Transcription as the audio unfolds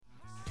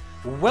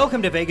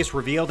Welcome to Vegas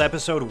Revealed,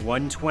 episode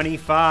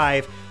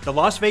 125. The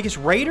Las Vegas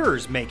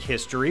Raiders make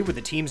history with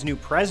the team's new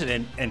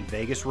president, and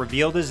Vegas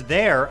Revealed is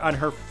there on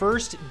her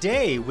first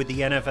day with the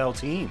NFL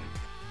team.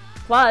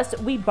 Plus,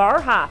 we bar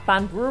hop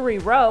on Brewery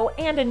Row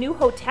and a new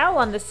hotel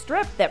on the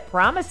Strip that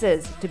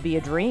promises to be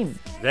a dream.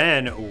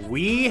 Then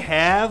we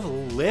have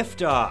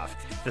liftoff,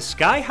 the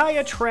sky-high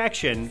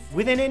attraction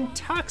with an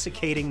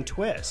intoxicating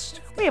twist.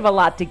 We have a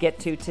lot to get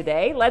to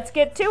today. Let's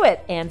get to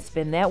it and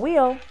spin that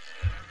wheel.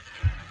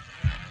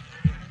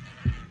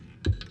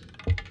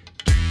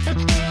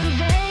 Let's go to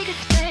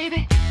Vegas,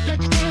 baby.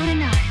 Let's go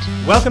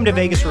tonight. Welcome to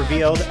Vegas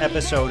Revealed,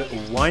 episode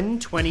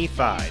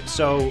 125.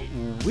 So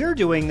we're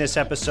doing this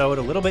episode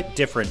a little bit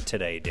different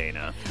today,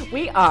 Dana.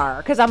 We are,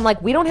 because I'm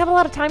like, we don't have a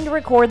lot of time to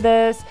record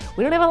this.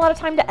 We don't have a lot of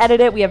time to edit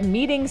it. We have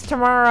meetings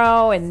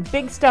tomorrow and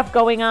big stuff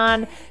going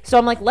on. So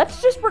I'm like, let's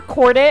just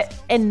record it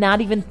and not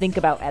even think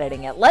about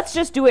editing it. Let's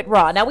just do it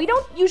raw. Now, we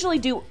don't usually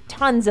do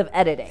tons of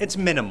editing. It's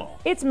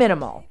minimal. It's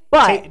minimal,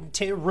 but...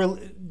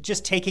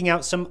 Just taking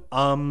out some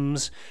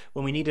ums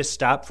when we need to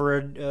stop for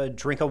a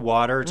drink of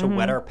water to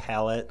wet our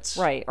palates.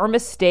 Right, or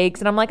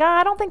mistakes. And I'm like,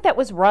 I don't think that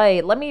was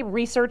right. Let me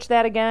research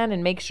that again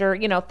and make sure,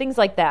 things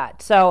like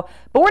that. So,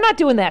 but we're not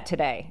doing that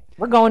today.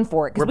 We're going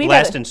for it. We're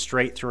blasting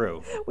straight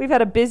through. We've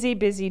had a busy,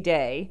 busy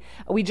day.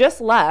 We just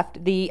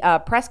left the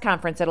press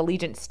conference at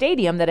Allegiant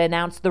Stadium that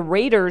announced the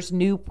Raiders'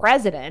 new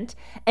president.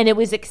 And it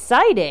was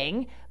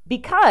exciting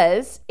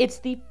because it's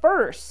the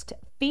first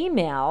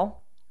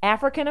female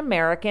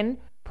African-American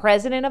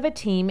president of a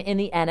team in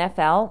the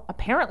NFL,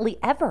 apparently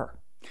ever.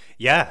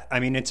 Yeah, I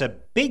mean, it's a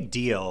big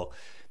deal,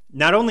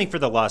 not only for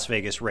the Las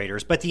Vegas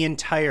Raiders, but the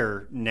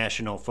entire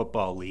National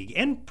Football League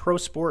and pro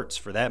sports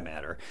for that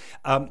matter.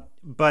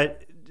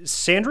 But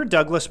Sandra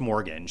Douglas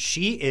Morgan,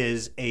 she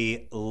is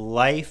a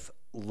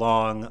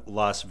lifelong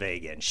Las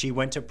Vegan. She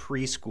went to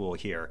preschool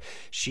here.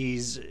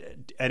 She's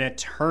an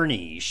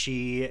attorney.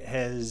 She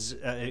has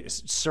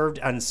served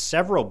on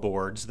several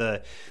boards,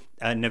 the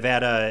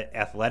Nevada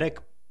Athletic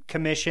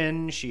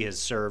Commission. She has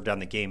served on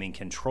the Gaming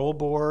Control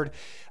Board.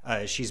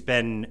 She's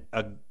been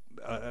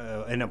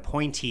an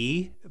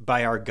appointee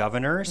by our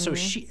governor. So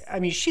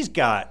she's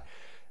got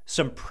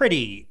some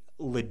pretty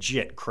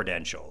legit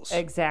credentials.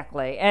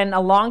 Exactly. And a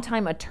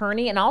longtime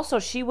attorney. And also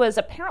she was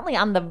apparently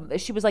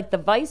she was like the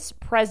vice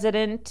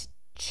president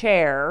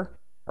chair,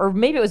 or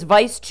maybe it was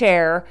vice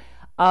chair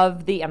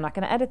of the, I'm not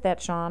going to edit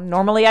that, Sean.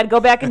 Normally I'd go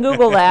back and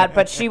Google that,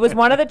 but she was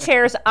one of the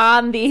chairs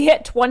on the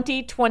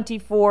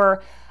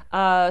 2024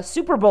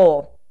 Super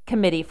Bowl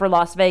committee for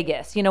Las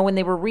Vegas, when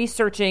they were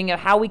researching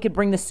how we could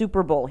bring the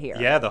Super Bowl here.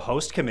 Yeah, the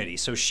host committee.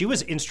 So she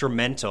was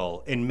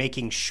instrumental in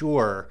making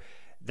sure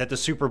that the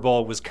Super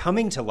Bowl was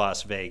coming to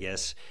Las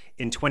Vegas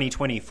in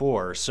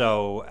 2024.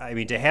 So, I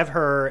mean, to have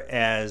her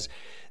as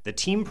the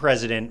team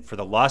president for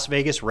the Las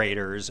Vegas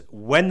Raiders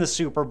when the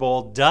Super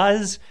Bowl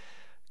does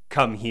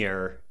come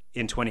here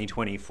in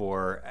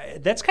 2024,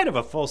 that's kind of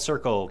a full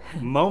circle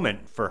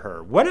moment for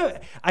her.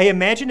 I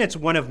imagine it's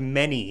one of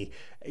many,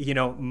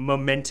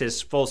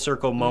 momentous full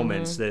circle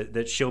moments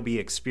that she'll be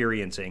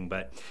experiencing,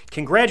 but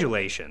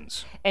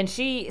congratulations. And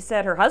she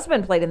said her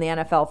husband played in the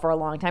NFL for a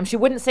long time. She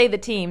wouldn't say the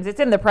teams. It's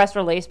in the press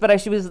release, but I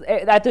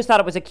just thought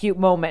it was a cute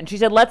moment. She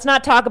said, let's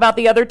not talk about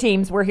the other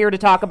teams. We're here to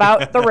talk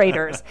about the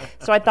Raiders.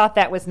 So I thought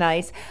that was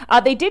nice.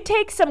 They did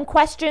take some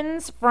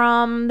questions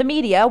from the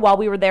media while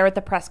we were there at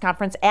the press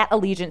conference at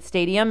Allegiant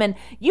Stadium, and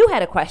you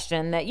had a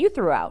question that you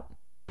threw out.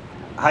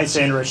 Hi,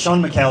 Sandra.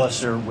 Sean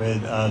McAllister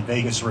with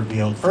Vegas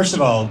Revealed. First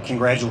of all,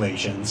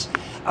 congratulations.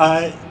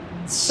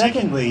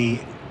 Secondly,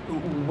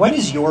 what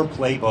is your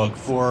playbook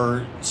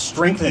for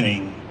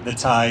strengthening the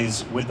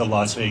ties with the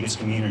Las Vegas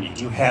community?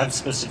 Do you have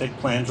specific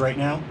plans right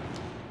now?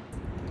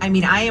 I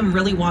mean, I am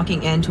really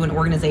walking into an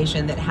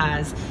organization that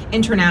has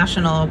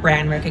international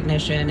brand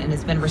recognition and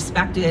has been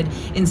respected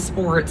in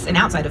sports and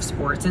outside of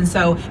sports. And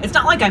so it's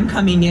not like I'm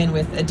coming in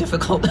with a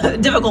difficult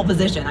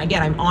position.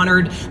 Again, I'm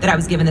honored that I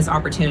was given this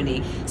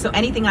opportunity. So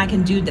anything I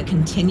can do to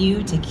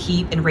continue to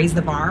keep and raise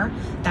the bar,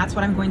 that's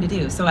what I'm going to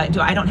do. So I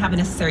don't have a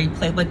necessary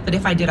playbook, but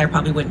if I did, I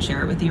probably wouldn't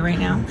share it with you right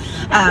now.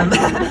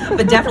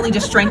 But definitely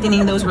just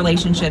strengthening those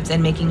relationships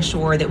and making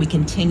sure that we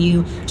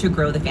continue to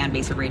grow the fan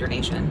base of Raider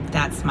Nation.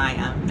 That's my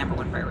number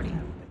one priority.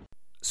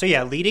 So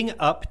yeah, leading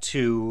up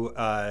to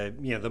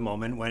the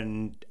moment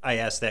when I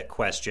asked that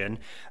question,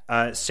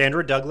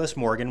 Sandra Douglas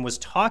Morgan was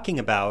talking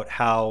about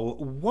how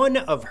one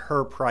of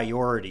her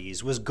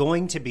priorities was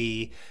going to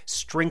be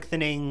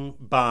strengthening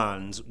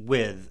bonds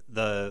with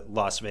the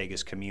Las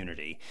Vegas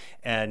community.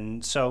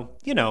 And so,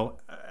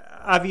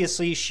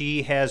 obviously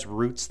she has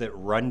roots that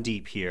run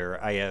deep here.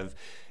 I have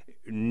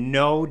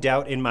no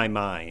doubt in my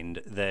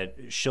mind that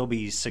she'll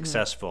be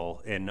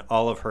successful in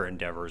all of her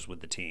endeavors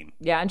with the team.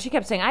 Yeah, and she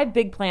kept saying, I have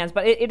big plans,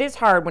 but it is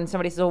hard when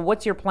somebody says, well,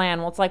 what's your plan?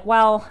 Well, it's like,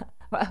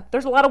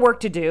 there's a lot of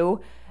work to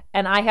do.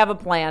 and I have a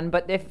plan,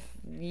 but if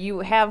you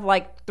have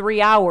like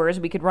 3 hours,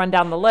 we could run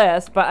down the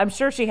list, but I'm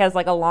sure she has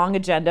like a long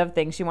agenda of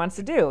things she wants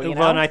to do. You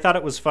know? Well, and I thought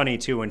it was funny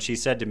too when she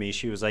said to me,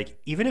 she was like,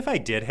 even if I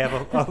did have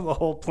a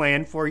whole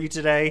plan for you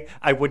today,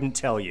 I wouldn't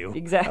tell you.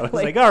 Exactly. I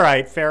was like, all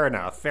right, fair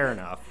enough.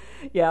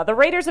 Yeah, the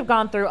Raiders have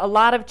gone through a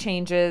lot of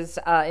changes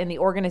in the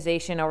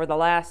organization over the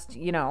last,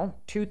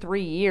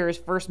 2-3 years.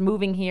 First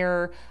moving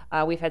here,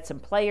 we've had some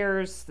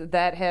players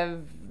that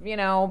have,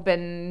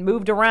 been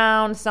moved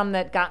around, some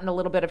that got in a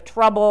little bit of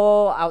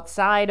trouble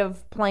outside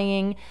of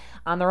playing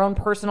on their own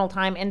personal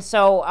time. And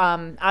so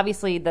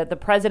obviously the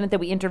president that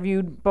we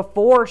interviewed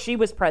before she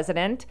was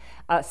president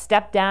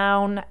stepped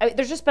down.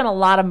 There's just been a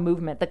lot of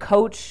movement. The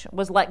coach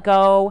was let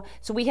go.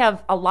 So we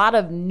have a lot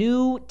of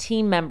new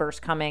team members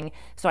coming.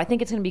 So I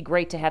think it's going to be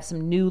great to have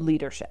some new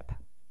leadership.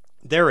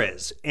 There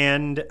is.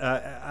 And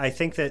I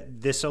think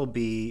that this will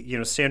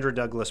be, Sandra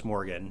Douglas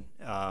Morgan.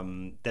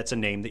 That's a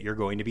name that you're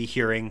going to be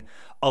hearing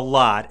a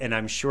lot. And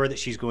I'm sure that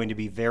she's going to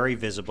be very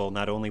visible,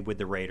 not only with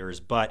the Raiders,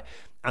 but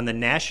on the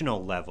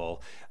national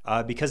level,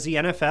 because the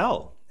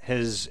NFL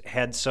has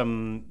had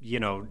some,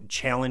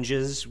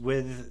 challenges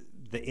with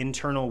the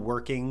internal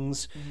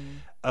workings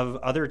of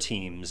other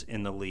teams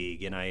in the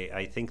league. And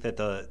I think that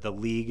the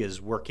league is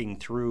working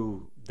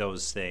through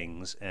those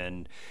things.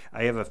 And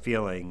I have a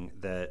feeling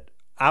that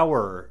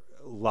our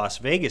Las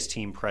Vegas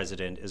team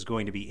president is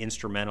going to be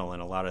instrumental in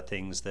a lot of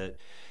things that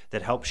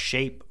help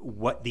shape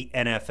what the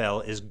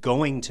NFL is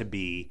going to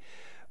be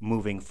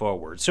moving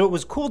forward. So it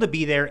was cool to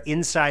be there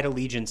inside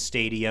Allegiant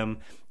Stadium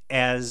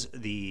as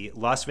the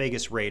Las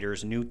Vegas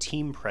Raiders' new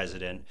team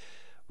president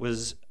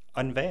was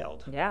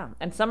unveiled. Yeah,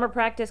 and summer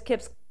practice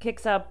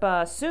kicks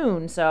up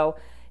soon, so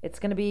it's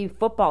going to be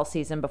football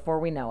season before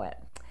we know it.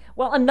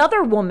 Well,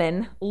 another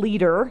woman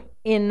leader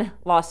in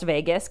Las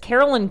Vegas,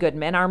 Carolyn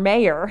Goodman, our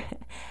mayor,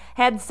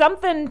 had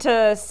something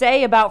to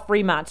say about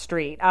Fremont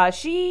Street.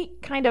 She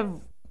kind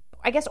of,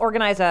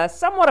 organized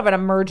somewhat of an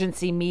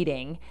emergency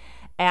meeting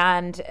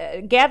and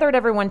gathered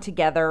everyone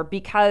together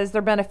because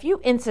there have been a few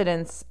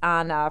incidents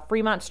on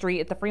Fremont Street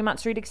at the Fremont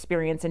Street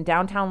Experience in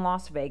downtown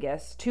Las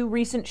Vegas, 2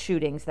 recent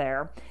shootings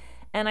there.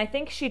 And I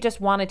think she just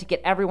wanted to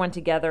get everyone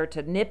together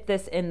to nip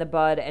this in the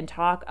bud and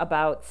talk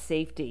about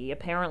safety.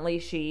 Apparently,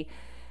 she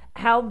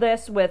held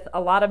this with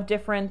a lot of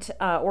different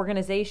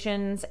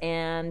organizations,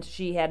 and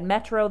she had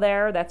Metro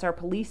there, that's our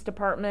police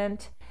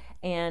department,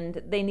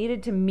 and they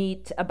needed to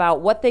meet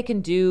about what they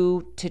can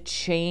do to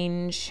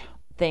change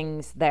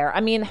things there.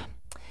 I mean,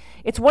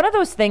 it's one of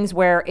those things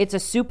where it's a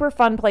super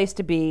fun place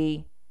to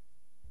be.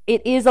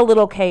 It is a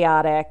little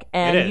chaotic,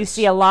 and you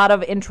see a lot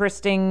of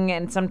interesting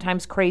and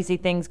sometimes crazy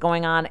things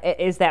going on.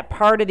 Is that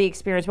part of the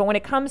experience? But when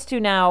it comes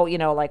to now,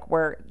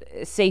 where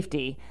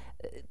safety,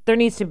 there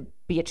needs to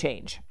be a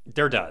change.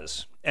 There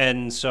does.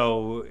 And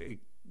so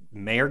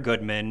Mayor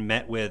Goodman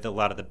met with a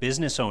lot of the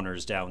business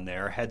owners down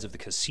there, heads of the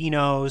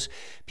casinos,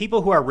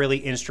 people who are really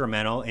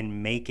instrumental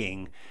in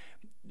making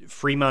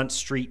Fremont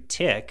Street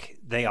tick.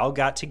 They all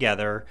got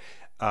together.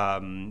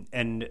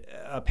 And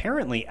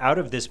apparently out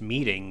of this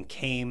meeting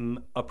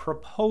came a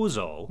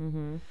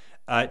proposal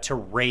to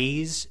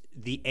raise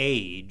the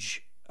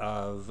age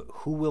of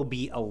who will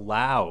be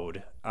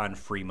allowed on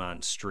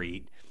Fremont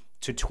Street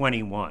to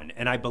 21.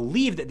 And I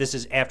believe that this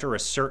is after a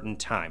certain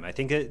time. I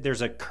think that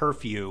there's a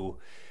curfew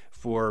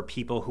for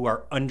people who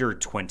are under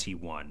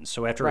 21.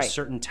 So after a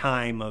certain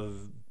time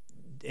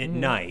at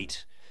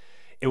night,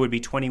 it would be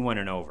 21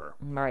 and over.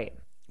 Right.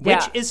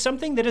 Which is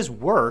something that has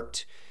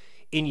worked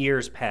in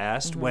years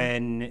past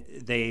when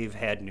they've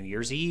had New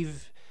Year's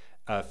Eve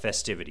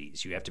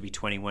festivities. You have to be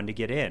 21 to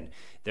get in.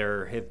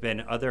 There have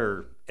been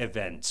other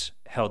events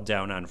held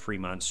down on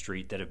Fremont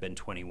Street that have been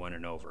 21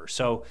 and over.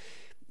 So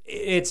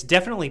it's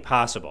definitely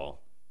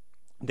possible.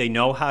 They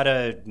know how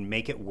to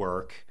make it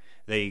work.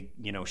 They,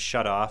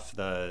 shut off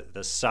the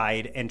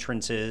side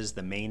entrances,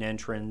 the main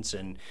entrance,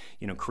 and,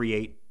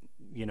 create,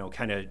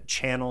 kind of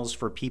channels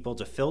for people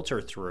to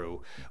filter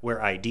through where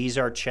IDs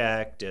are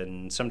checked,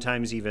 and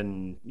sometimes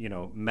even,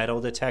 metal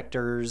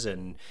detectors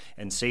and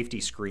safety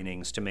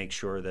screenings to make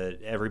sure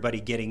that everybody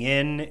getting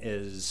in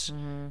is,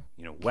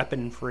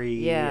 weapon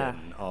free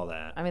and all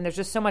that. I mean, there's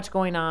just so much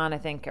going on, I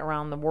think,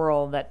 around the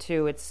world that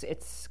too,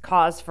 it's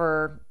cause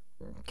for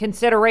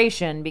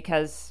consideration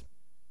because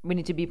we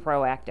need to be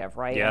proactive,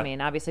 right? Yeah. I mean,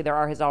 obviously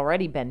there has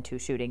already been 2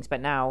 shootings, but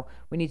now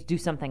we need to do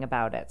something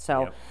about it.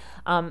 So,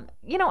 and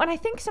I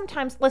think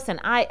sometimes, listen,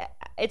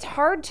 it's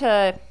hard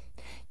to,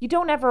 you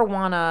don't ever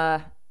want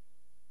to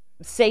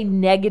say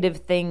negative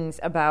things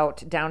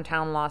about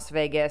downtown Las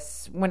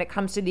Vegas when it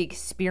comes to the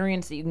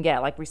experience that you can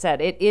get. Like we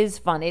said, it is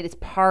fun. It is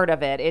part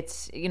of it.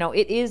 It's,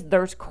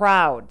 there's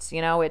crowds,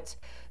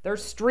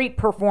 there's street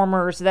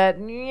performers that,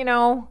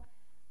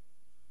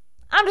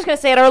 I'm just going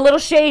to say it, are a little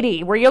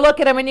shady, where you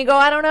look at them and you go,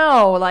 I don't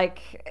know,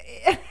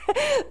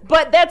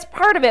 but that's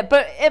part of it.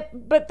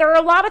 But there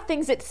are a lot of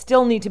things that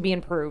still need to be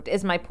improved,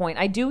 is my point.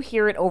 I do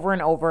hear it over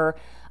and over.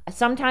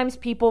 Sometimes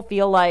people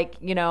feel like,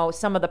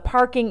 some of the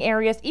parking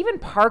areas, even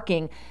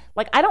parking,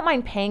 like I don't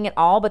mind paying it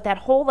all, but that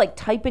whole like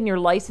type in your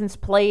license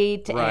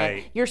plate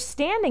and you're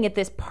standing at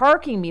this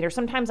parking meter,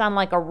 sometimes on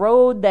like a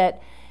road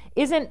that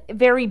isn't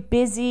very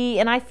busy,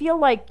 and I feel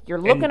like you're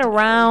looking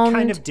around.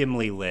 Kind of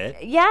dimly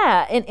lit.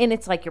 Yeah, and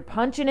it's like you're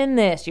punching in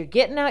this, you're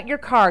getting out your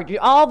card,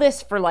 all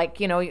this for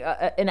like,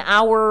 an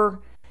hour,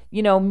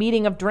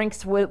 meeting of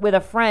drinks with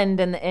a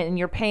friend, and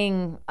you're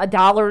paying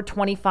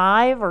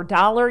 $1.25 or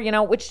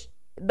 $1, which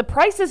the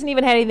price doesn't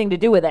even have anything to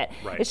do with it.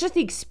 Right. It's just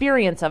the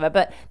experience of it.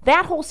 But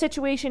that whole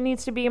situation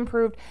needs to be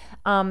improved.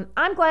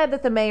 I'm glad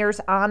that the mayor's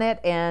on it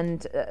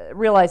and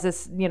realize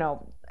this,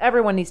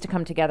 everyone needs to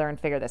come together and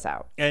figure this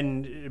out.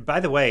 And by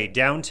the way,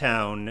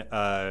 downtown,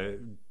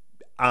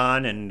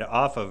 on and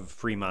off of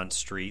Fremont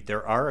Street,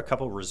 there are a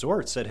couple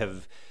resorts that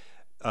have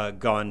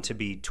gone to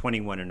be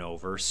 21 and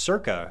over.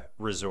 Circa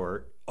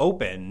Resort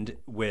opened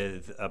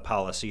with a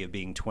policy of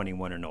being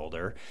 21 and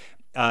older.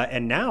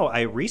 And now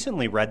I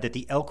recently read that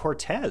the El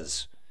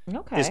Cortez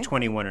is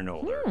 21 and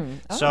older.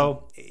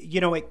 So,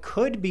 it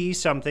could be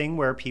something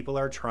where people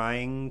are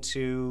trying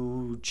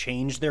to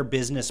change their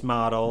business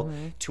model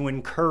to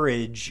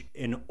encourage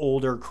an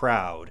older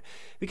crowd.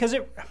 Because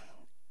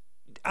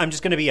I'm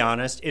just going to be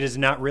honest, it is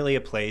not really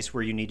a place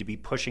where you need to be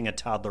pushing a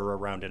toddler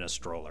around in a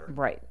stroller.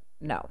 Right.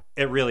 No.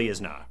 It really is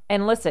not.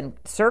 And listen,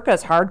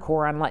 Circa's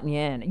hardcore on letting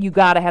you in. You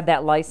got to have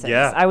that license.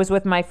 Yeah. I was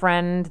with my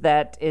friend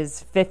that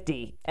is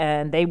 50,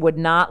 and they would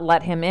not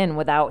let him in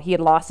without, he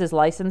had lost his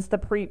license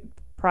the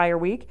prior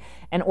week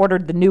and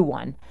ordered the new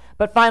one.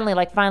 But finally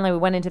we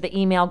went into the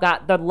email,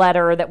 got the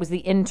letter that was the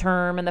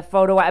interim and the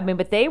photo.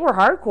 But they were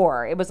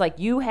hardcore. It was like,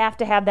 you have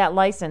to have that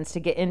license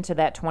to get into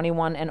that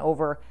 21 and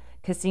over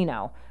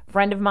casino.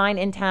 Friend of mine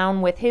in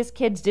town with his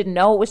kids didn't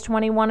know it was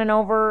 21 and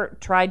over,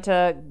 tried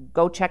to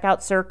go check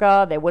out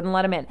Circa. They wouldn't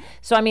let him in.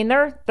 So,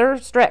 they're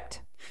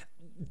strict.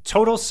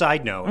 Total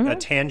side note, a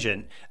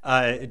tangent.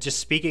 Just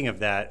speaking of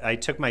that, I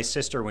took my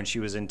sister when she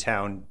was in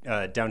town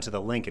down to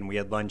the Link, and we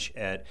had lunch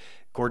at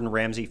Gordon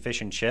Ramsay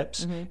Fish and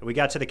Chips. We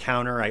got to the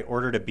counter. I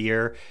ordered a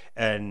beer,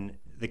 and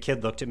the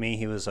kid looked at me.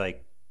 He was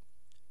like,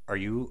 "Are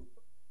you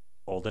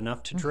old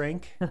enough to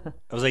drink?" I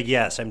was like,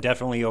 "Yes, I'm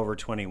definitely over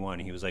 21."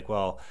 He was like,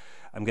 "Well,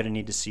 I'm going to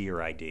need to see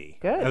your ID."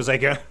 Good. I was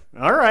like,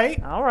 all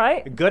right. All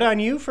right. Good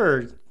on you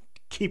for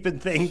keeping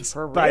things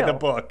by the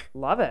book.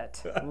 Love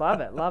it.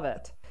 Love it. Love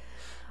it.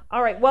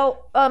 All right.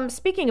 Well,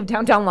 speaking of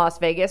downtown Las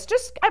Vegas,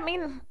 I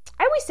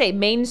always say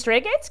Main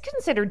Street. It's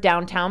considered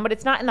downtown, but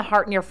it's not in the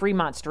heart near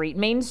Fremont Street.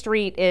 Main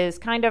Street is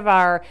kind of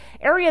our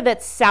area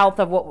that's south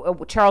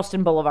of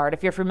Charleston Boulevard.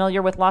 If you're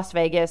familiar with Las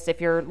Vegas, if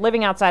you're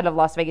living outside of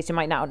Las Vegas, you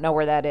might not know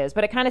where that is.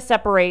 But it kind of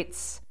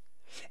separates.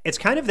 It's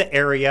kind of the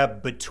area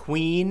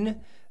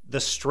between the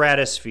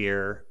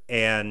Stratosphere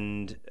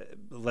and,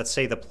 let's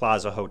say, the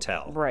Plaza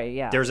Hotel. Right,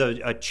 yeah. There's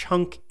a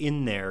chunk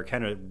in there,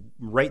 kind of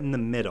right in the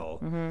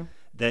middle,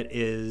 that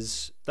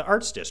is the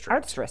Arts District.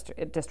 Arts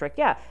District,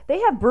 yeah. They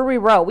have Brewery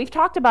Row. We've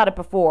talked about it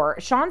before.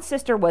 Sean's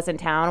sister was in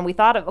town, and we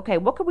thought of, okay,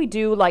 what could we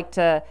do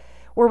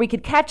where we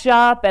could catch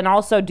up and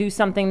also do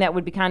something that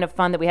would be kind of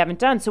fun that we haven't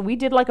done. So we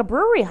did like a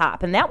brewery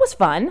hop, and that was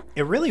fun.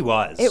 It really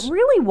was. It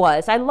really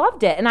was. I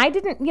loved it. And I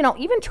didn't,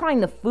 even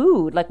trying the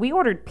food, like we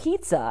ordered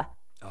pizza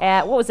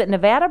at, what was it,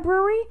 Nevada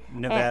Brewery?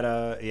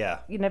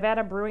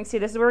 Nevada Brewing. See,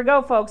 this is where we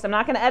go, folks. I'm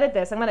not going to edit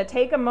this. I'm going to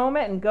take a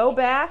moment and go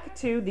back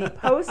to the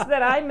post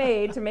that I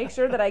made to make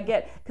sure that I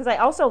get, because I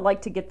also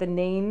like to get the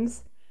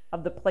names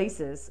of the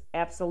places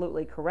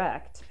absolutely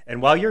correct.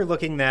 And while you're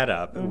looking that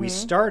up, we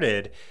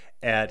started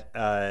at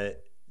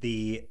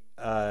the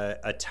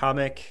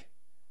Atomic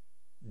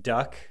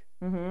Duck.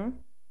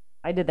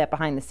 I did that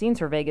behind the scenes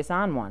for Vegas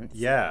On once.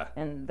 Yeah.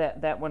 And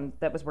that one,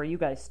 that was where you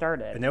guys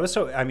started. And that was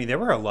there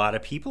were a lot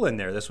of people in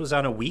there. This was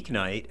on a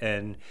weeknight,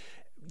 and,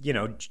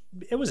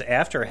 it was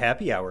after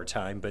happy hour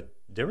time, but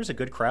there was a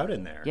good crowd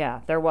in there.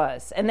 Yeah, there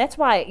was. And that's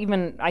why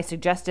even I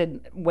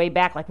suggested way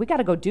back, like, we got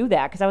to go do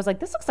that, because I was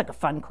like, this looks like a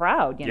fun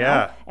crowd,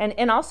 Yeah.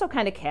 And also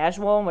kind of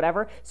casual and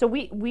whatever. So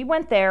we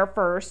went there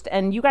first,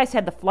 and you guys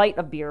had the flight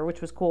of beer, which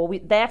was cool.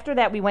 After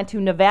that, we went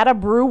to Nevada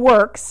Brew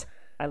Works.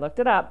 I looked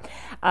it up.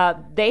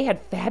 They had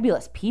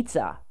fabulous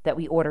pizza that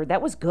we ordered.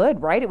 That was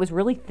good, right? It was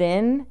really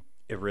thin.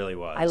 It really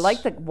was. I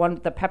liked the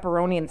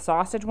pepperoni and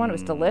sausage one. It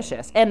was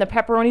delicious. And the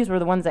pepperonis were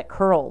the ones that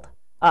curled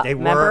up. They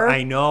remember? were,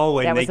 I know,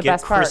 and they the get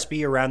best part.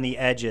 crispy around the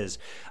edges.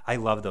 I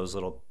love those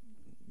little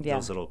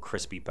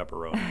crispy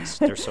pepperonis.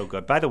 They're so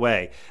good. By the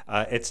way,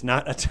 it's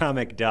not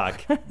Atomic Duck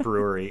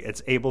Brewery.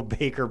 It's Abel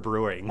Baker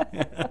Brewing.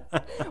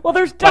 Well,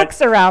 there's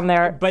ducks around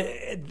there. But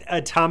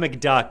Atomic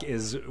Duck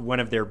is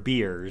one of their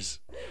beers.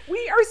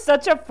 We are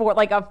such a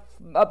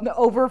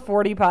over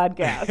 40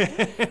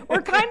 podcast.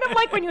 We're kind of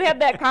like when you have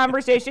that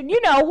conversation,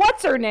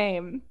 what's her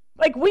name?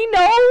 Like, we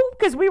know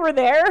because we were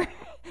there.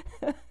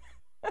 Or,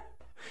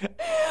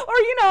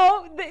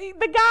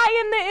 the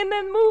guy in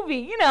the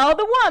movie,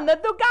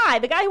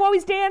 the guy who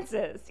always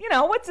dances.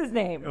 What's his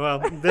name? Well,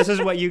 this is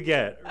what you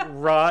get.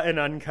 Raw and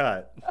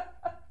uncut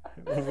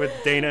with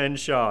Dana and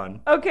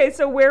Sean. Okay,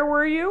 so where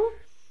were you?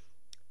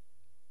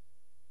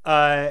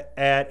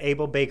 at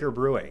Abel Baker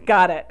Brewing.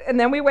 Got it. And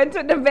then we went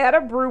to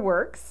Nevada Brew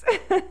Works.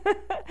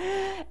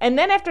 And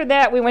then after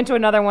that, we went to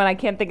another one. I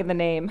can't think of the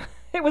name.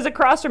 It was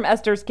across from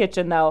Esther's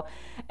Kitchen, though.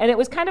 And it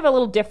was kind of a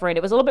little different.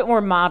 It was a little bit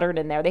more modern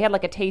in there. They had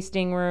like a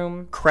tasting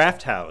room.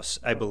 Craft House,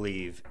 I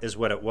believe, is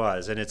what it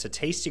was. And it's a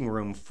tasting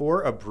room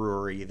for a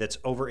brewery that's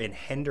over in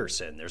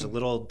Henderson. There's a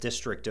little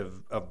district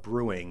of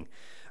brewing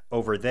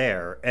over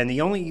there. And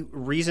the only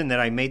reason that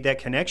I made that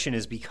connection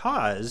is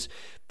because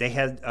they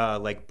had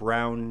like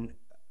brown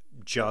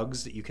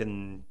jugs that you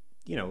can,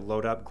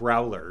 load up,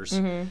 growlers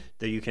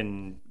that you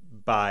can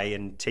buy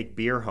and take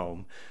beer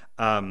home.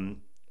 And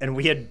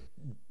we had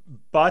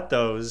bought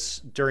those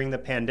during the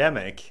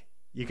pandemic.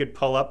 You could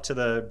pull up to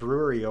the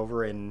brewery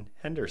over in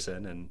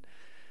Henderson and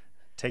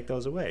take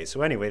those away.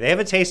 So anyway, they have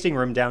a tasting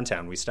room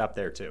downtown. We stopped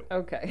there too.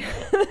 Okay.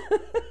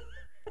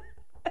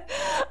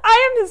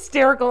 I am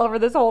hysterical over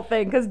this whole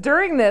thing because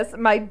during this,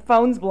 my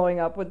phone's blowing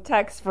up with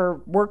texts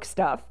for work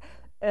stuff.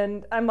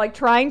 And I'm like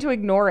trying to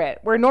ignore it,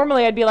 where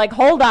normally I'd be like,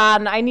 hold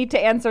on, I need to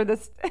answer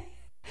this.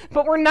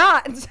 But we're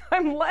not, so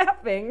I'm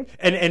laughing.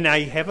 And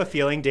I have a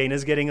feeling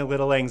Dana's getting a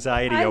little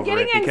anxiety I'm over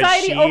getting it because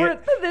anxiety she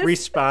over this.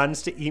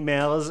 responds to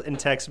emails and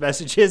text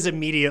messages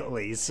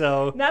immediately.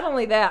 So Not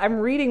only that, I'm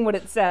reading what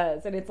it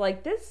says, and it's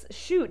like, this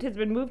shoot has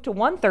been moved to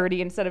 1:30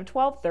 instead of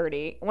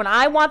 12:30, when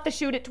I want the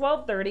shoot at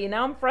 12:30, and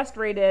now I'm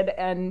frustrated,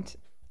 and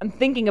I'm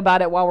thinking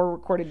about it while we're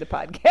recording the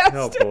podcast.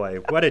 oh boy,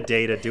 what a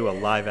day to do a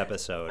live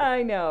episode.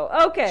 I know.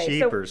 Okay.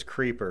 Jeepers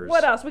creepers.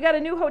 What else? We got a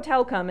new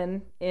hotel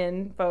coming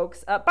in,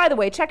 folks. By the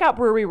way, check out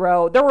Brewery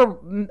Row. There were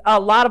a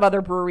lot of other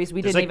breweries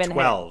we There's didn't like even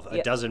 12, have.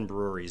 a dozen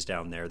breweries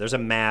down there. There's a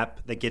map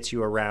that gets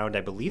you around.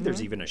 I believe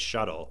there's even a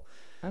shuttle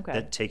Okay.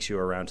 that takes you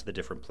around to the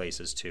different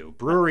places too.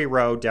 Brewery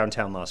Row,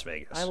 downtown Las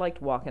Vegas. I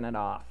liked walking it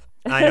off.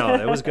 I know,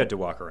 it was good to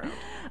walk around.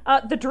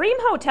 The Dream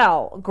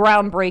Hotel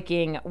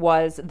groundbreaking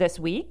was this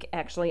week,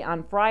 actually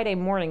on Friday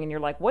morning, and you're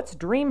like, what's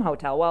Dream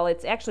Hotel? Well,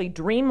 it's actually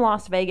Dream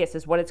Las Vegas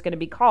is what it's going to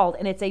be called,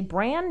 and it's a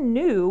brand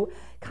new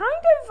kind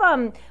of,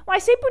 well, I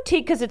say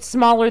boutique because it's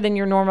smaller than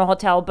your normal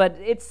hotel, but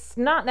it's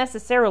not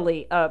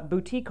necessarily a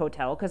boutique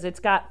hotel because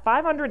it's got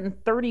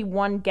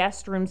 531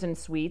 guest rooms and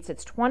suites.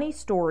 It's 20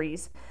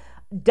 stories.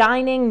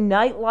 Dining,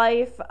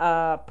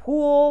 nightlife,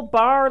 pool,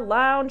 bar,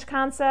 lounge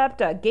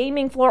concept,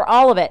 gaming floor,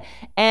 all of it.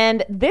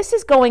 And this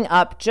is going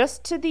up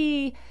just to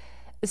the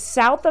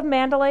south of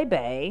Mandalay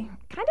Bay,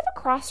 kind of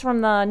across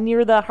from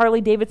near the Harley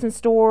Davidson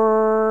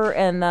store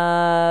and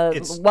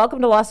the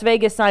Welcome to Las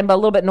Vegas sign, but a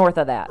little bit north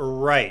of that.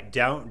 Right,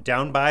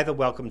 down by the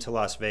Welcome to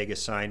Las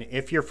Vegas sign,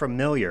 if you're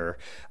familiar.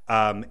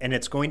 And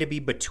it's going to be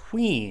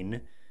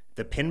between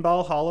the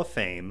Pinball Hall of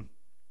Fame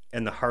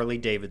and the Harley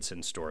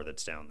Davidson store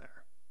that's down there.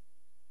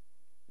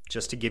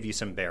 Just to give you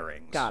some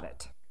bearings. Got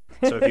it.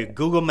 So if you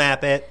Google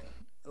map it,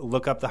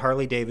 look up the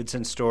Harley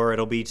Davidson store,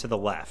 it'll be to the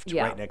left,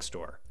 right next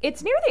door.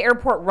 It's near the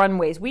airport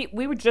runways. We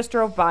just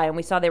drove by and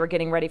we saw they were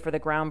getting ready for the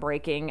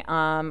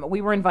groundbreaking.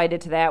 We were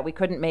invited to that. We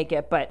couldn't make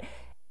it, but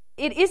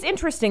it is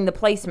interesting, the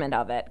placement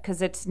of it,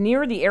 because it's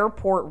near the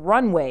airport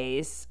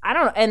runways. I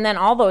don't know, and then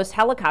all those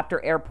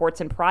helicopter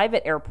airports and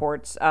private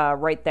airports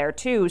right there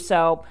too.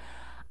 So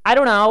I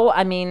don't know.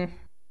 I mean,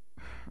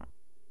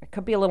 it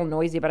could be a little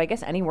noisy, but I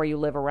guess anywhere you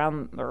live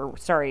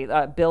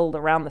build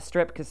around the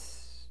strip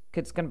because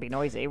it's going to be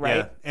noisy, right?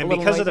 Yeah, and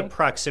because of the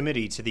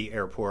proximity to the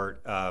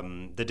airport,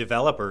 the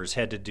developers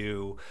had to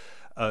do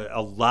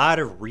a lot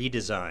of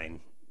redesign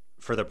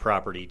for the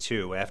property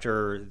too.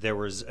 After there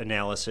was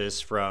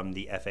analysis from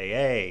the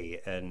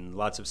FAA and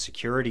lots of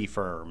security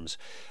firms,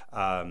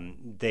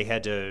 they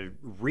had to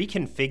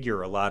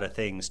reconfigure a lot of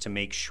things to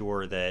make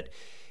sure that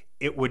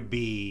it would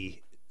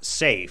be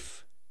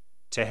safe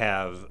to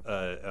have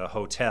a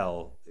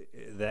hotel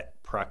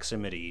that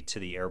proximity to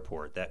the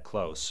airport, that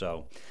close.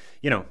 So,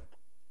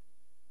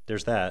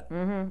 there's that.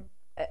 Mm-hmm.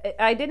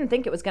 I didn't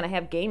think it was going to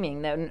have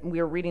gaming. Then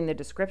we were reading the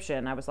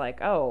description. I was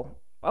like, oh,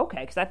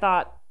 okay. Because I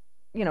thought,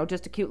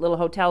 just a cute little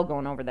hotel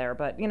going over there.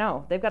 But,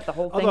 they've got the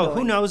whole thing Although, going.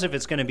 who knows if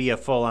it's going to be a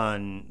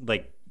full-on,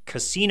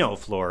 casino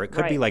floor. It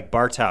could be like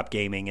bar top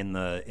gaming in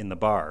the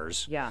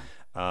bars. Yeah.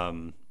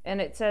 And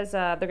it says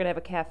they're going to have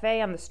a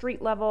cafe on the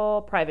street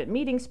level, private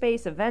meeting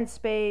space, event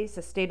space,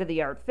 a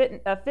state-of-the-art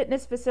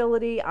fitness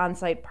facility,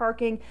 on-site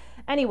parking.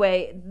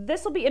 Anyway,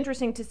 this will be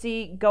interesting to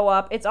see go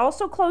up. It's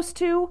also close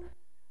to,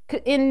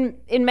 in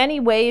many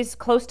ways,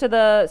 close to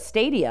the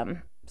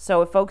stadium.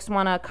 So if folks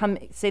want to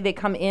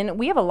come in,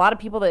 we have a lot of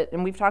people that,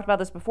 and we've talked about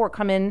this before,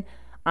 come in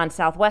on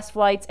Southwest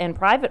flights and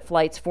private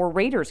flights for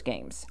Raiders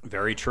games.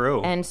 Very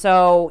true. And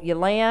so you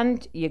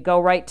land, you go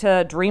right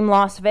to Dream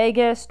Las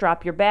Vegas,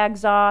 drop your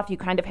bags off. You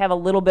kind of have a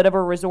little bit of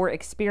a resort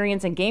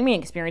experience and gaming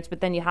experience,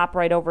 but then you hop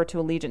right over to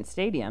Allegiant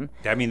Stadium.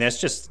 I mean,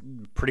 that's just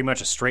pretty much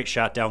a straight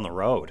shot down the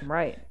road.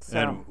 Right. So,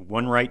 and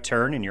one right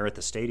turn and you're at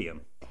the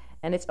stadium.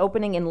 And it's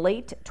opening in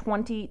late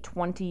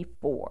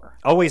 2024.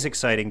 Always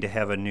exciting to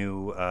have a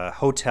new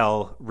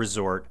hotel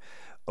resort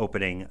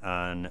opening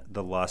on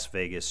the Las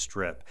Vegas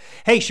Strip.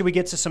 Hey, should we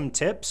get to some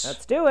tips?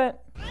 Let's do it.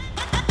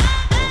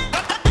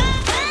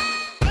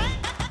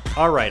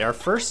 All right, our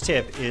first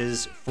tip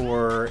is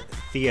for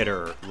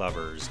theater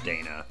lovers,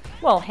 Dana.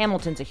 Well,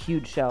 Hamilton's a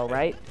huge show,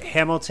 right?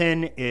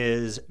 Hamilton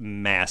is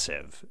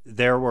massive.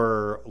 There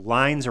were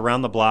lines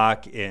around the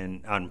block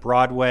on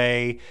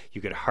Broadway.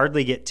 You could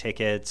hardly get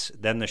tickets.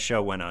 Then the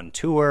show went on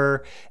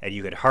tour, and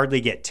you could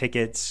hardly get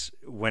tickets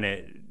when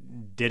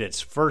it did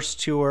its first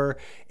tour.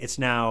 It's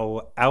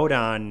now out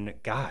on,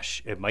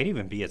 gosh, it might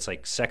even be its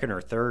like second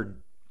or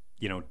third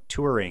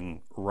touring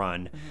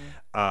run,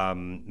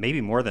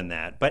 maybe more than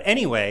that. But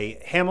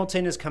anyway,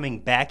 Hamilton is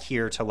coming back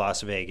here to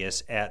Las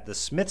Vegas at the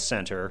Smith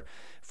Center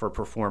for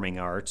Performing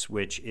Arts,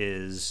 which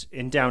is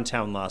in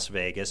downtown Las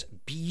Vegas.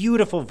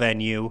 Beautiful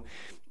venue.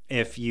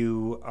 If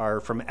you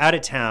are from out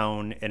of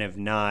town and have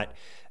not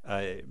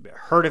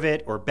heard of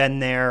it or been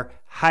there,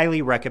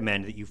 highly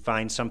recommend that you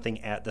find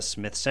something at the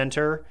Smith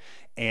Center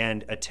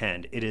and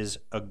attend. It is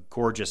a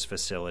gorgeous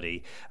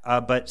facility.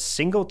 But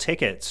single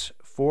tickets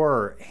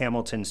for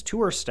Hamilton's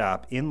tour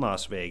stop in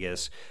Las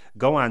Vegas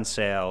go on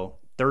sale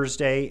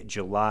Thursday,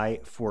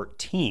 July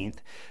 14th.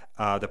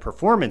 The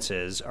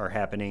performances are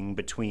happening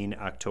between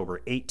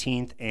October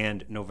 18th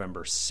and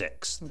November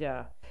 6th.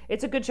 Yeah.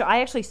 It's a good show.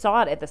 I actually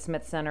saw it at the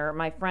Smith Center.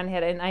 My friend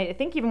had, and I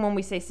think even when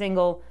we say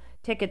single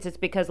tickets, it's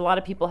because a lot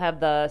of people have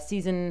the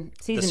season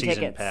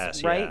tickets,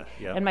 pass, right?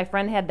 Yeah. And my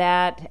friend had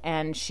that,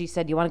 and she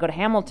said, "You want to go to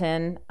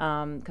Hamilton?"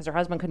 Because her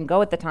husband couldn't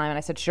go at the time, and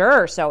I said,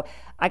 "Sure." So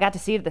I got to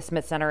see it at the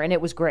Smith Center, and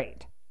it was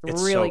great.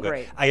 It's really so good.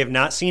 great. I have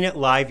not seen it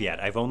live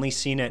yet. I've only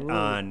seen it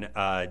on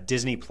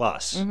Disney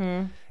Plus.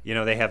 Mm-hmm.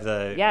 They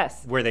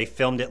have where they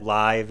filmed it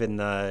live in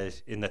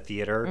the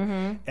theater,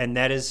 and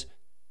that is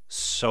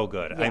so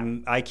good. Yeah.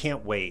 I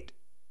can't wait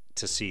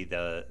to see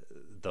the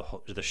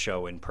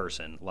show in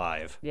person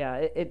live. Yeah,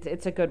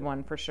 it's a good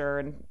one for sure,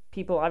 and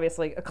people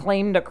obviously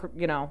acclaimed,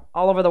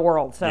 all over the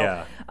world.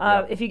 So,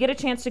 if you get a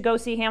chance to go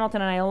see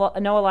Hamilton, and I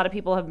know a lot of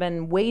people have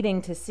been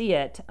waiting to see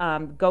it,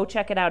 go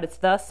check it out. It's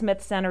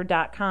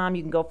thesmithcenter.com.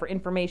 You can go for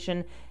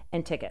information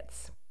and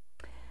tickets.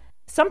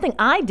 Something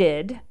I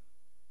did.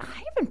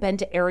 I haven't been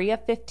to Area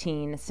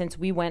 15 since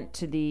we went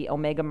to the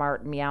Omega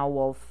Mart Meow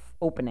Wolf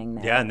opening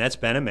there. Yeah, and that's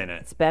been a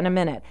minute. It's been a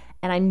minute.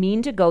 And I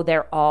mean to go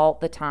there all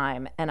the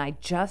time, and I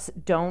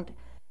just don't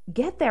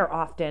get there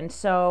often.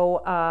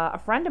 So a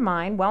friend of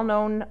mine,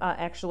 well-known,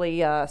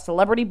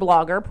 celebrity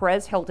blogger,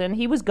 Perez Hilton,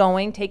 he was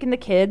taking the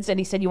kids,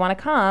 and he said, "You want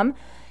to come?"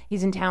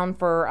 He's in town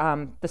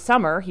for the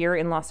summer here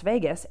in Las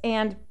Vegas.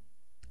 And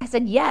I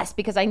said, yes,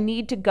 because I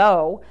need to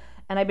go.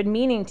 And I've been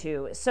meaning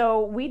to.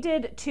 So we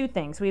did two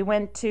things. We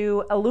went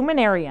to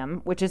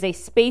Illuminarium, which is a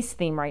space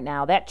theme right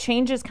now. That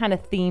changes kind of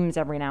themes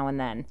every now and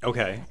then.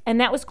 Okay. And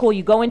that was cool.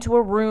 You go into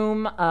a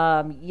room,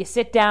 you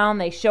sit down,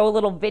 they show a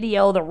little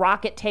video, the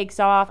rocket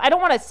takes off. I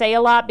don't want to say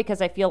a lot because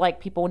I feel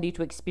like people need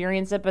to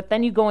experience it, but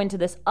then you go into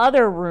this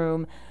other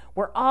room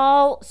where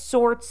all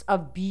sorts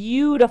of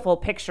beautiful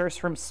pictures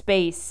from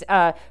space.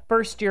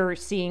 First you're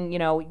seeing,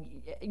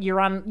 you're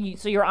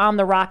on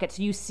the rocket,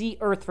 so you see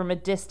Earth from a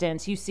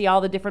distance. You see all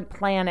the different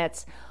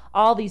planets.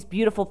 All these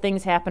beautiful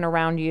things happen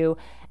around you,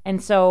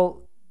 and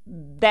so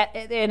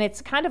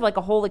it's kind of like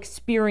a whole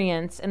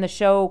experience. And the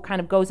show kind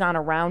of goes on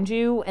around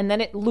you, and then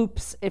it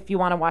loops if you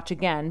want to watch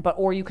again,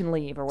 or you can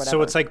leave or whatever.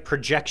 So it's like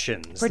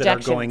projections that are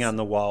going on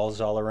the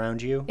walls all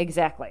around you.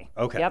 Exactly.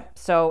 Okay. Yep.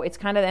 So it's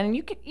kind of, and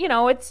you can,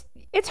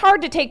 it's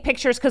hard to take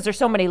pictures because there's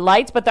so many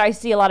lights, but I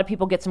see a lot of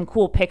people get some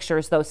cool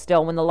pictures, though,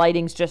 still, when the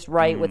lighting's just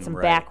right with some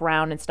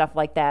background and stuff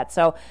like that.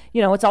 So,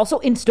 it's also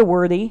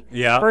Insta-worthy,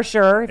 for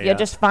sure, if you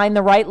just find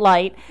the right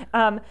light.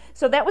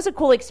 So that was a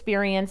cool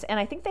experience,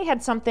 and I think they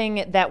had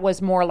something that was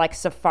more like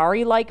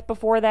safari-like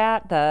before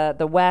that,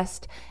 the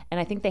West, and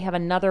I think they have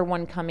another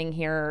one coming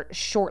here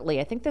shortly.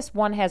 I think this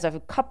one has a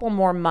couple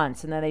more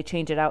months, and then they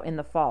change it out in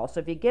the fall. So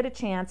if you get a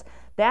chance,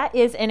 that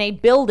is in a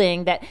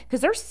building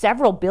because there's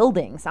several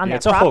buildings on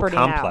that property now. It's a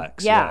whole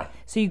complex. Yeah.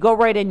 So you go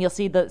right in, you'll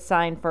see the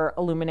sign for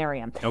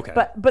Illuminarium. Okay.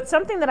 But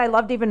something that I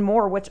loved even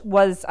more, which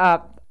was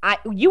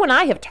you and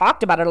I have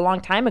talked about it a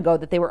long time ago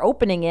that they were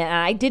opening it, and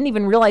I didn't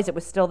even realize it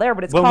was still there.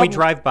 But it's when we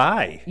drive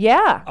by.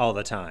 Yeah. All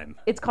the time.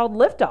 It's called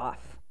Liftoff.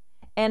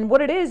 And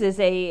what it is as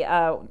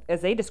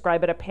they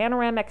describe it, a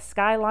panoramic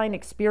skyline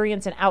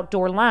experience and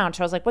outdoor lounge.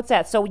 So I was like, what's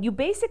that? So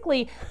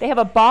they have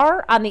a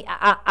bar on the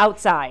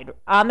outside,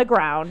 on the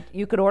ground.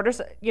 You could order,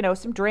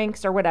 some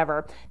drinks or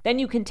whatever. Then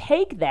you can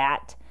take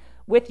that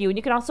with you, and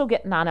you can also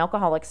get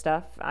non-alcoholic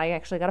stuff. I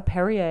actually got a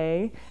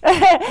Perrier,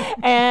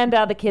 and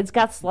the kids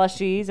got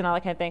slushies and all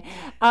that kind of thing.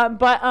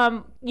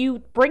 But you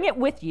bring it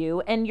with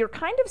you, and you're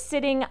kind of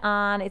sitting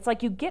on. It's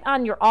like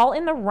you're all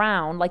in the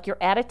round, like you're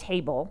at a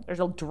table. There's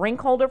a drink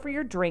holder for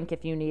your drink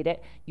if you need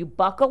it. You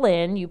buckle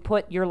in. You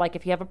put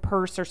if you have a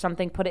purse or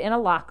something, put it in a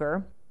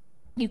locker.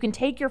 You can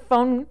take your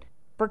phone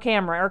for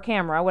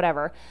camera,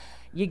 whatever.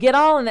 You get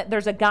all in it.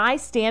 There's a guy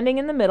standing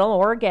in the middle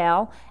or a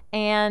gal,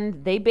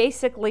 and they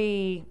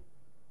basically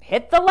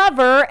hit the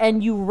lever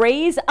and you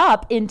raise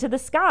up into the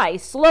sky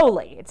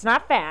slowly. It's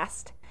not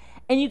fast.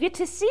 And you get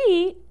to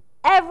see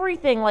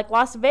everything like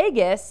Las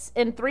Vegas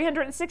in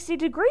 360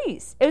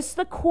 degrees. It's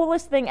the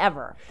coolest thing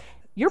ever.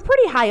 You're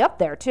pretty high up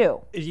there,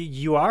 too.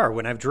 You are.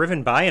 When I've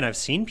driven by and I've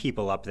seen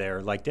people up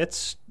there, like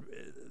that's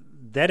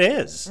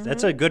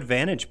a good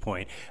vantage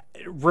point.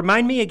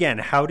 Remind me again,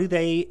 how do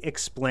they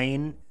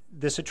explain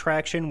this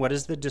attraction? What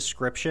is the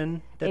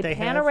description that they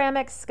have? A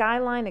panoramic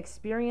skyline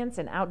experience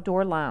and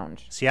outdoor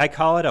lounge. See, I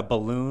call it a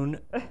balloon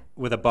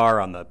with a bar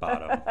on the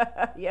bottom.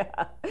 Yeah,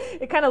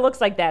 it kind of looks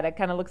like that. It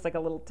kind of looks like a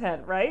little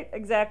tent, right?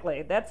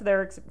 Exactly. That's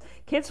their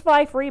kids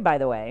fly free, by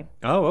the way.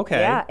 Oh, okay.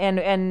 Yeah,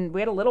 and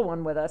we had a little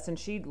one with us, and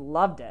she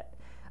loved it.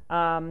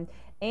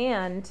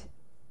 And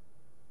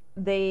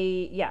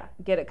they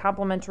get a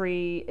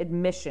complimentary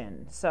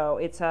admission. So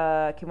it's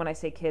when I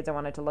say kids, I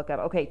wanted to look up.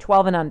 Okay,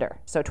 12 and under.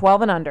 So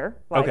 12 and under,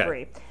 fly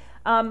free.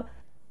 And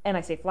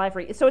I say fly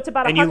free. So it's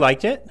about. And you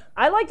liked it?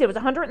 I liked it. It was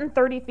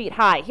 130 feet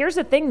high. Here's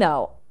the thing,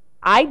 though.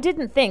 I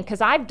didn't think,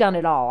 because I've done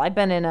it all. I've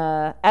been in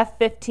a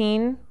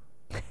F-15,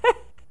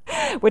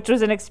 which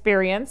was an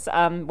experience.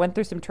 Went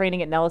through some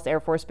training at Nellis Air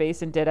Force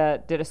Base and did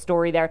a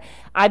story there.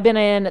 I've been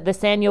in the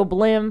Sanyo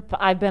Blimp.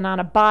 I've been on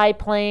a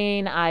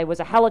biplane. I was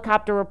a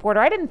helicopter reporter.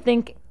 I didn't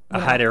think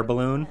hot air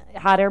balloon.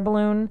 Hot air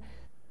balloon.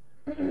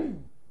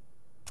 I'm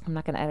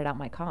not going to edit out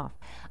my cough.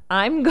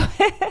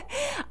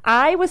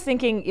 I was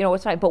thinking,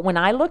 it's fine. But when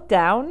I looked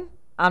down,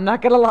 I'm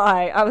not going to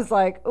lie, I was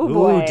like, ooh,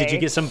 boy. Did you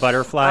get some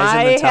butterflies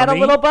in the tummy? I had a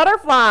little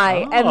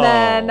butterfly. Oh. And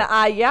then,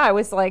 I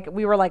was like,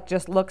 we were like,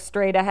 just look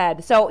straight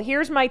ahead. So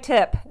here's my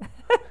tip.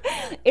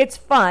 It's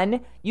fun.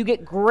 You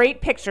get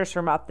great pictures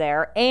from up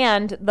there.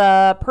 And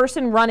the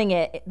person running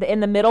it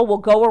in the middle will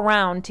go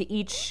around to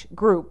each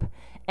group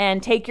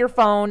and take your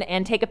phone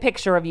and take a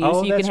picture of you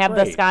so you can have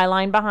the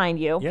skyline behind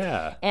you.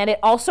 Yeah. And it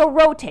also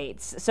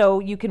rotates, so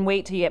you can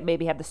wait till you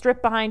maybe have the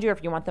strip behind you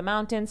if you want the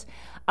mountains.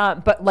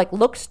 But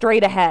look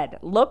straight ahead.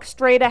 Look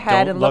straight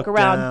ahead and look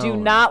around. Do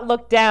not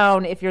look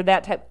down if you're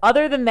that type.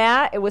 Other than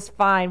that, it was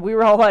fine. We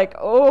were all like,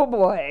 oh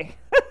boy.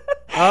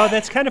 Oh,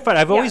 that's kind of fun.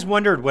 I've always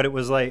wondered what it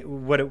was like,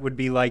 what it would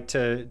be like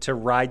to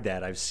ride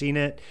that. I've seen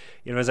it,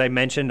 as I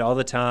mentioned, all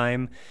the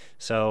time.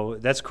 So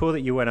that's cool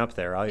that you went up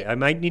there. I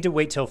might need to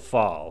wait till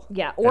fall.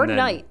 Yeah, or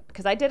night,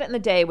 because I did it in the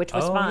day, which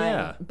was fine.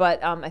 Yeah.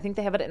 But I think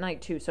they have it at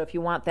night too. So if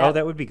you want that,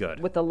 that would be good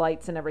with the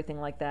lights and everything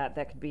like that.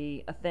 That could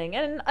be a thing.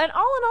 And all in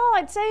all,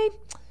 I'd say,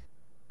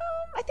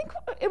 I think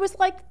it was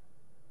like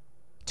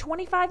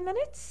 25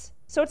 minutes.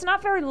 So it's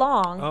not very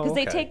long because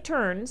they take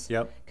turns.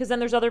 Yep. Because then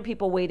there's other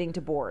people waiting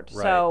to board.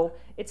 Right. So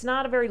it's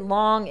not a very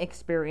long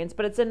experience,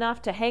 but it's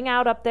enough to hang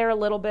out up there a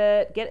little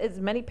bit, get as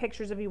many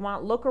pictures as you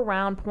want, look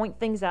around, point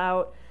things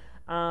out,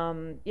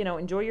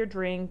 enjoy your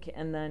drink,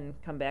 and then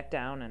come back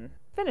down and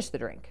finish the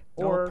drink.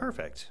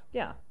 Perfect.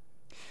 Yeah.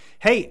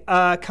 Hey,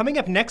 coming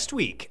up next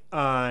week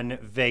on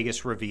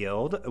Vegas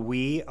Revealed,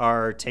 we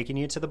are taking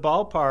you to the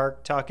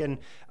ballpark, talking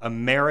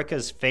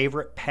America's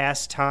favorite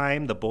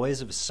pastime, the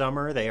boys of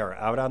summer. They are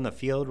out on the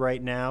field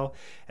right now,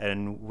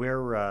 and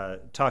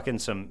we're talking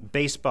some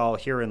baseball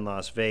here in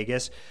Las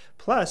Vegas,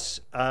 plus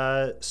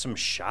some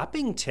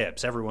shopping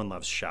tips. Everyone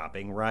loves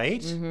shopping, right?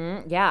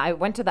 Mm-hmm. Yeah, I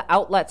went to the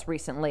outlets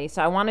recently,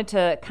 so I wanted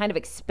to kind of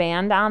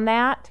expand on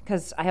that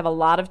because I have a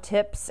lot of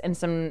tips and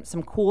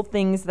some cool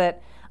things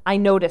that I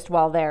noticed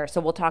while there,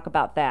 so we'll talk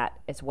about that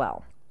as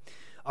well.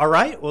 All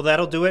right. Well,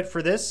 that'll do it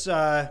for this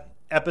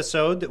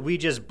episode that we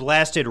just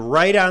blasted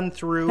right on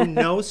through.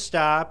 No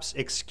stops.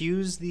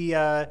 Excuse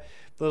the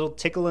little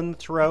tickle in the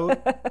throat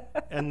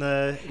and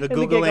the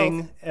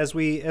Googling as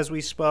we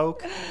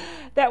spoke.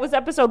 That was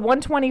episode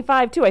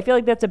 125, too. I feel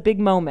like that's a big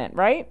moment,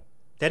 right?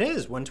 That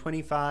is.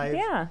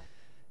 125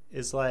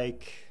 is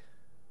like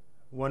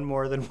one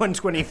more than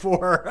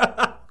 124.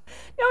 No,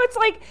 it's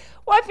like,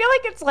 I feel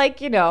like it's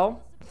like,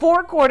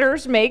 4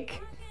 quarters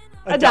make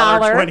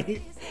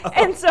 $1.20. Oh.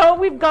 And so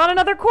we've gone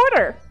another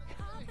quarter.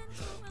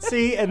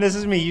 See, and this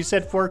is me. You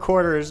said 4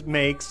 quarters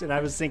makes, and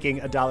I was thinking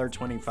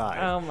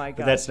 $1.25. Oh my god,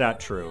 but that's not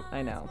true.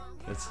 I know.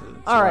 That's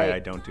all right. I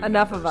don't do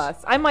enough numbers. of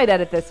us. I might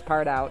edit this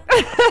part out.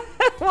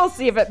 We'll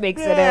see if it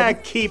makes it in. Yeah,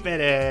 keep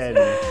it in.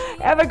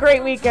 Have a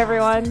great week,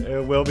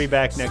 everyone. We'll be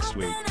back next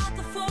week.